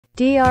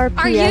DRPS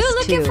Are you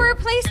looking for a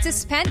place to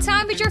spend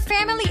time with your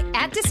family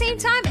at the same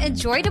time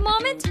enjoy the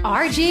moment?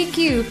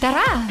 RJQ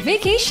Tara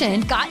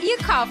Vacation got you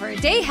covered.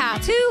 They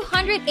have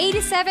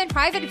 287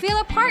 private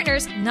villa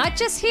partners, not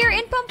just here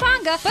in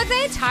Pampanga, but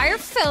the entire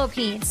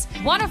Philippines.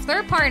 One of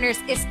their partners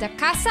is the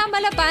Casa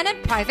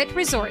Malabanan Private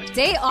Resort.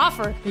 They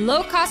offer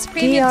low-cost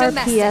premium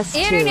domestic,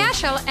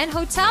 international, and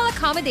hotel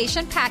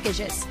accommodation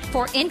packages.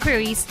 For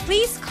inquiries,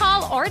 please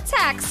call or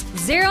text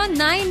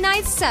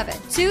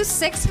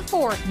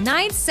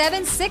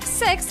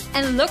 0997-264-9766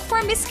 and look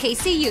for Miss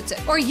Casey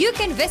Yuta. Or you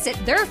can visit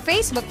their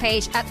Facebook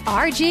page at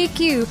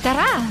RJQ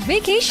Tara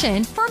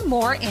Vacation for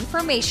more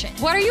information.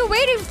 What are you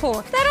waiting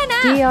for? Tara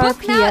na!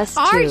 Book now at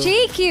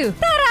RJQ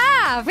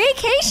Tara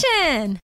Vacation!